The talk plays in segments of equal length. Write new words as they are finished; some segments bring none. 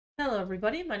Hello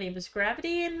everybody, my name is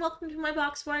Gravity and welcome to my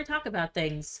box where I talk about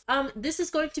things. This is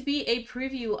going to be a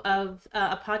preview of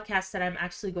a podcast that I'm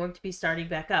actually going to be starting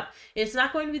back up. It's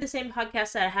not going to be the same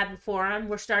podcast that I had before on.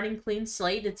 We're starting clean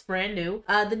slate, it's brand new.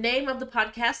 The name of the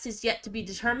podcast is yet to be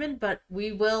determined, but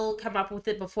we will come up with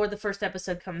it before the first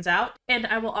episode comes out. And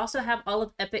I will also have all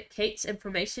of Epic Kate's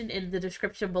information in the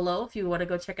description below if you want to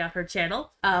go check out her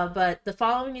channel. But the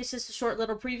following is just a short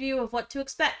little preview of what to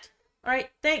expect. Alright,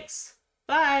 thanks!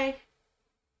 Bye.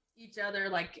 Each other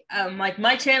like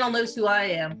my channel knows who I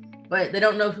am, but they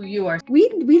don't know who you are. We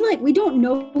don't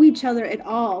know each other at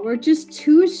all. We're just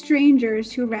two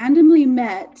strangers who randomly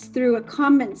met through a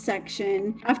comment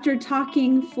section after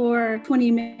talking for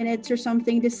 20 minutes or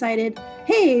something, decided,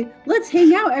 hey, let's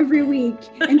hang out every week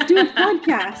and do a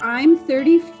podcast. I'm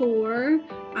 34.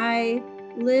 I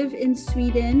live in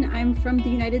Sweden. I'm from the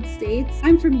United States.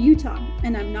 I'm from Utah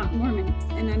and I'm not Mormon,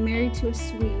 and I'm married to a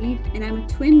Swede, and I'm a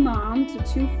twin mom to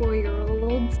two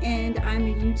 4-year-olds, and I'm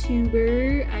a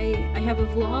YouTuber. I have a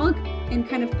vlog and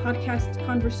kind of podcast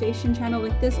conversation channel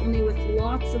like this, only with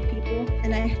lots of people,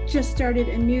 and I just started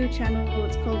a new channel.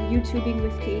 It's called YouTubing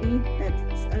with Katie.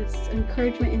 That's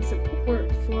encouragement and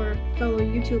support for fellow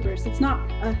YouTubers. It's not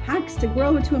a hacks to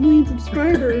grow to 1 million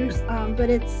subscribers, but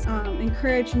it's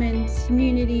encouragement,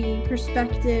 community,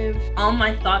 perspective. All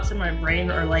my thoughts in my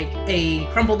brain are like a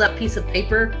crumpled up piece of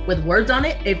paper with words on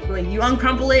it. If like you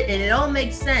uncrumple it and it all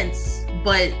makes sense,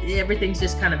 but everything's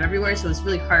just kind of everywhere, so it's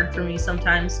really hard for me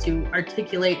sometimes to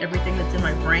articulate everything that's in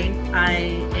my brain. I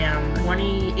am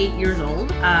 28 years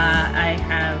old. I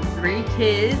have 3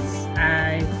 kids.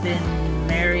 I've been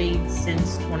married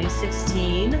since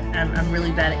 2016. I'm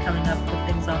really bad at coming up with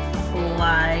things off the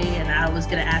fly, and I was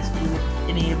gonna ask you if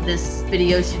any of this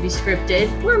video should be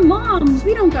scripted. We're moms,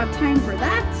 we don't got time for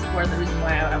that. Part of the reason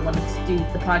why I wanted to do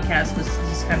the podcast was to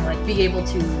just kind of like be able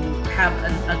to have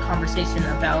a conversation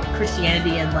about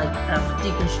Christianity and like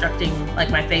deconstructing like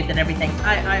my faith and everything.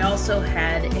 I also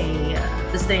had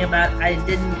this thing about I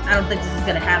don't think this is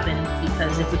gonna happen,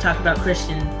 because if we talk about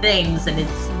Christian things and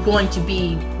it's going to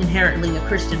be inherently a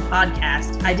Christian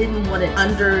podcast, I didn't want it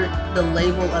under the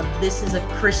label of this is a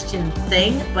Christian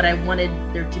thing, but I wanted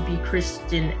there to be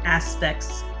Christian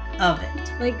aspects of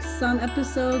it. Like some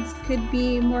episodes could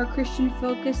be more Christian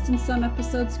focused and some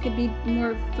episodes could be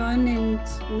more fun and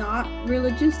not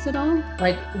religious at all.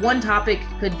 Like one topic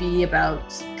could be about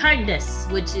kindness,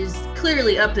 which is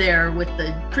clearly up there with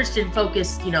the Christian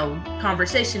focused,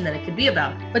 conversation that it could be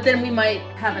about. But then we might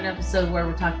have an episode where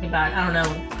we're talking about, I don't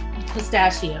know,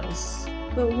 pistachios.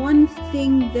 But one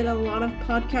thing that a lot of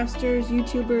podcasters,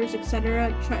 YouTubers,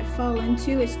 etc. fall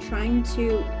into is trying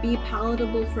to be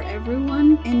palatable for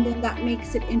everyone, and then that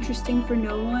makes it interesting for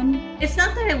no one. It's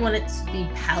not that I want it to be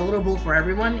palatable for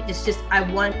everyone, it's just I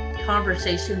want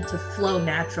conversation to flow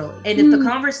naturally. And if the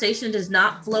conversation does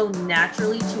not flow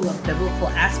naturally to a biblical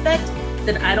aspect,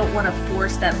 then I don't want to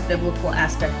force that biblical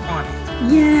aspect on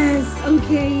it. Yes,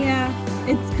 okay, yeah.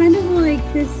 It's kind of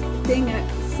like this thing at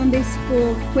Sunday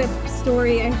school quip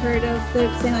story I heard of,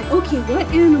 the saying like, okay, what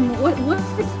animal, what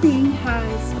thing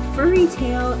has a furry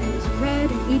tail and is red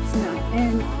and eats nut?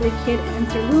 And the kid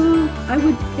answered, well, I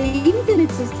would think that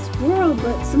it's a squirrel,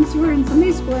 but since we're in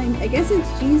Sunday school, I guess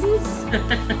it's Jesus.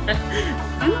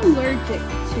 I'm allergic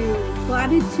to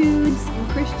platitudes and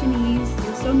Christianese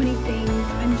and so many things.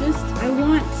 I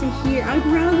want to hear, I'd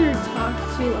rather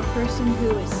talk to a person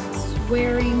who is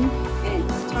swearing and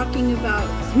talking about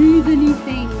heatheny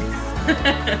things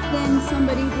than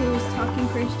somebody who is talking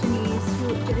Christianese,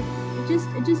 who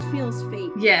it just feels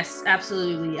fake. Yes,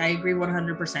 absolutely. I agree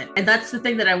 100%. And that's the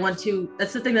thing that I want to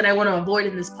avoid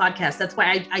in this podcast. That's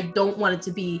why I don't want it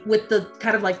to be with the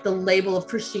kind of like the label of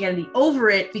Christianity over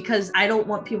it, because I don't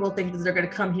want people to think that they're going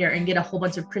to come here and get a whole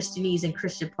bunch of Christianese and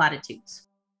Christian platitudes.